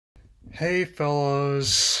Hey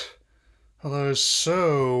fellas. Hello.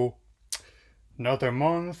 So, another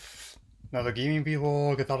month, another gaming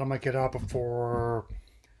vlog. I thought I might get out before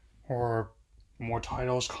or more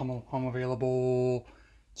titles come available.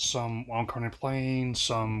 Some I'm currently playing,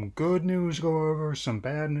 some good news to go over, some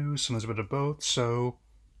bad news, some is a bit of both. So,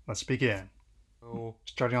 let's begin. So,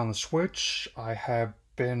 starting on the Switch, I have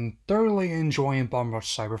been thoroughly enjoying Bomber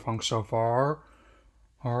Cyberpunk so far.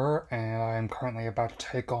 And I'm currently about to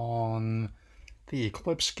take on the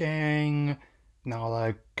Eclipse Gang, now that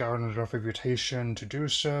I've garnered enough reputation to do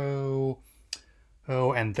so.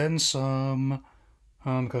 Oh, and then some,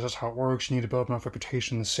 because that's how it works. You need to build enough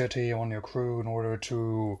reputation in the city on your crew in order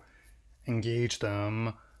to engage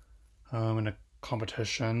them in a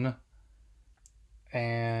competition.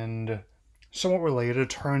 And somewhat related,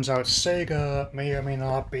 turns out Sega may or may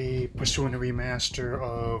not be pursuing a remaster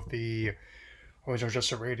of the original Jet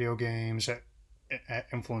Set Radio games that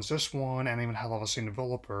influenced this one, and even had all the same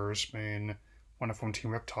developers. I mean, one from Team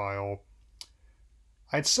Reptile.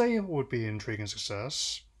 I'd say it would be an intriguing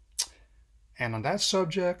success. And on that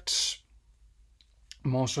subject,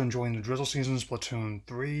 I'm also enjoying the Drizzle season Splatoon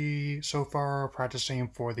 3 so far, practicing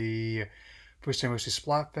for the First Anniversary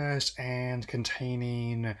Splatfest and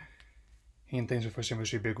containing things with First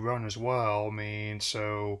Anniversary Big Run as well. I mean,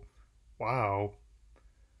 so, wow.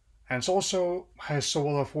 And it's also has sold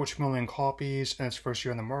over 14 million copies in its first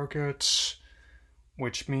year in the market,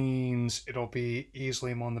 which means it'll be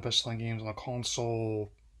easily one of the best selling games on the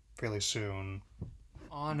console fairly soon.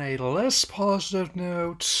 On a less positive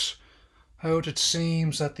note, it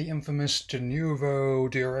seems that the infamous De Novo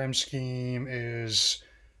DRM scheme is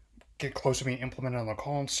get close to being implemented on the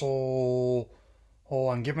console. Oh,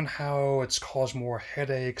 and given how it's caused more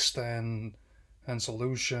headaches than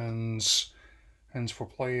solutions, and for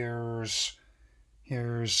players,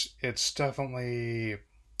 it's definitely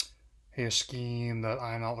a scheme that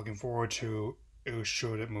I'm not looking forward to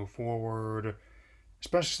should it move forward,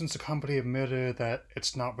 especially since the company admitted that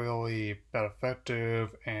it's not really that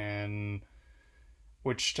effective, and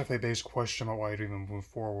which definitely begs a question about why you'd even move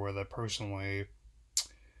forward with it personally.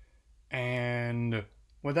 And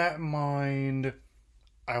with that in mind,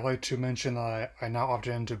 I'd like to mention that I now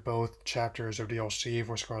opted into both chapters of DLC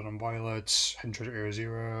for Scarlet and Violet's Hidden Treasure Area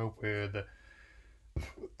Zero, with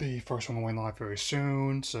the first one going live very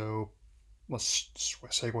soon. So let's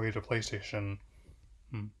segue to PlayStation.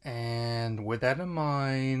 And with that in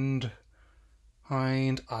mind,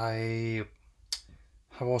 I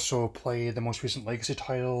have also played the most recent Legacy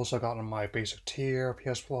titles I got on my basic tier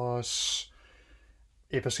PS Plus.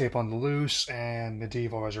 Ape Escape on the Loose and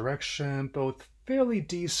Medieval Resurrection, both fairly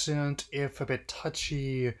decent, if a bit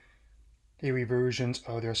touchy, versions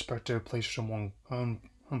of their respective PlayStation 1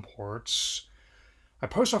 ports. My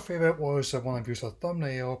personal favorite was the one I've used as a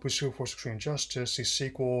thumbnail, Pursuit Force Extreme Justice, the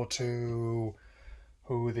sequel to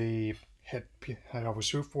the hit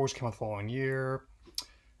Pursuit Force came out the following year.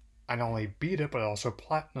 I not only beat it, but I also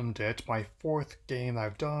platinumed it, my fourth game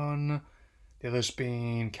I've done. The others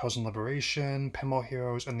being Kelson Liberation, Pinball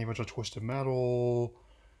Heroes, and the original Twisted Metal,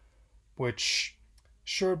 which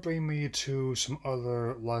should bring me to some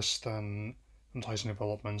other less than enticing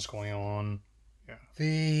developments going on. Yeah.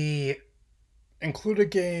 The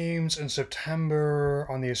included games in September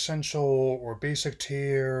on the Essential or Basic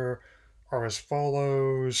tier are as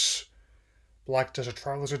follows. Black Desert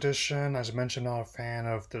Travelers Edition, as I mentioned, not a fan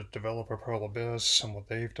of the developer Pearl Abyss and what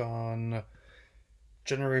they've done.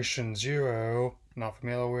 Generation Zero, not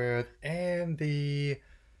familiar with, and the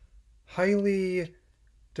highly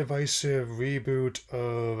divisive reboot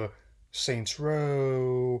of Saints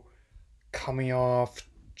Row, coming off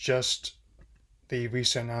just the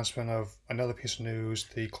recent announcement of another piece of news,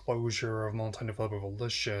 the closure of multi-developer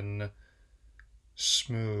Volition.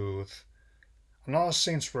 Smooth. I'm not a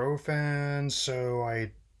Saints Row fan, so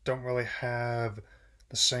I don't really have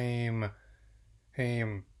the same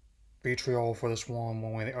vitriol for this one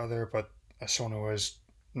way or the other, but as someone who has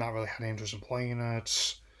not really had any interest in playing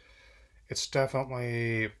it, it's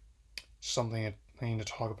definitely something I need to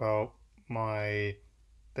talk about the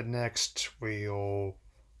next real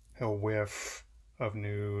whiff of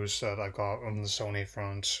news that I got on the Sony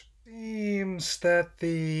front. Seems that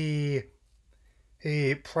the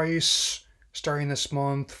price starting this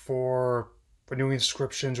month for renewing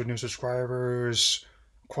subscriptions or new subscribers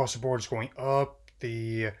across the board is going up.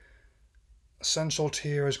 The Essential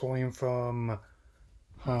tier is going from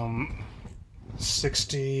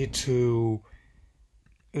 60 to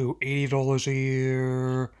 $80 a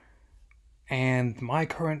year, and my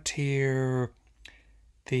current tier,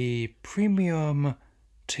 the premium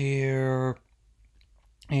tier,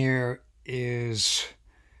 here is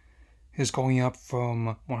is going up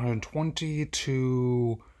from $120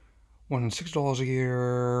 to $160 a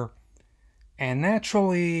year. And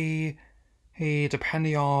naturally,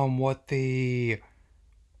 depending on what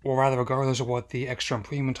or rather regardless of what the extra and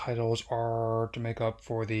premium titles are to make up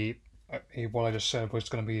for what I just said was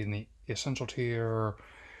going to be in the essential tier,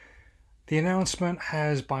 the announcement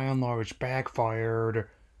has by and large backfired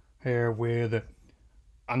with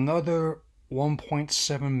another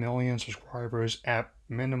 1.7 million subscribers at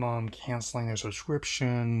minimum canceling their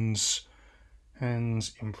subscriptions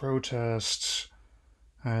and in protests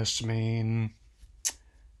as to mean.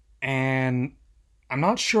 And I'm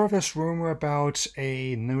not sure if this rumor about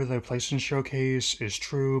a new PlayStation showcase is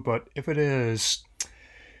true, but if it is,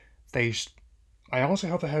 I honestly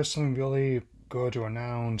hope they have something really good to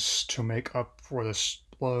announce to make up for this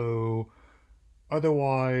blow.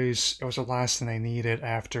 Otherwise, it was the last thing they needed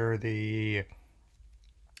after the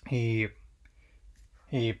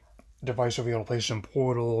device reveal PlayStation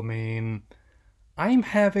Portal. I mean, I'm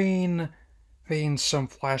having some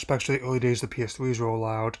flashbacks to the early days of the PS3's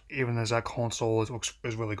rollout, even as that console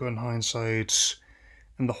is really good in hindsight,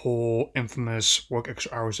 and the whole infamous work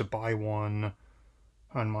extra hours to buy one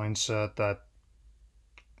mindset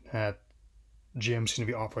that GM seems to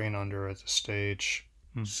be operating under at this stage.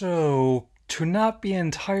 So, to not be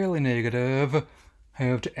entirely negative, I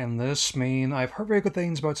have to end this. I mean, I've heard very good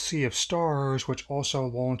things about Sea of Stars, which also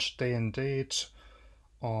launched day and date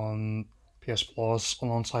on PS Plus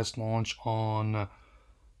alongside its launch on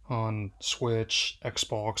Switch,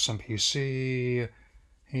 Xbox, and PC.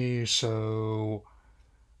 So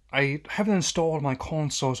I haven't installed my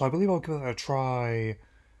console, so I believe I'll give it a try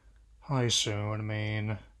soon. I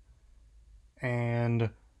mean, and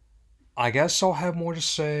I guess I'll have more to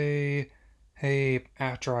say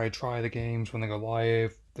after I try the games when they go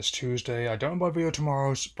live this Tuesday. I don't have a video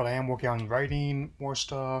tomorrow, but I am working on writing more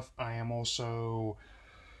stuff. I am also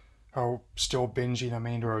still binging the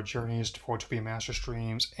remainder of Journeys for 2B Master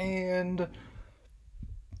Streams, and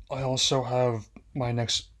I also have my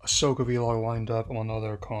next Ahsoka vlog lined up among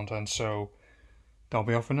other content, so that'll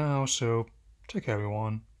be all for now, so take care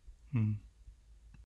everyone.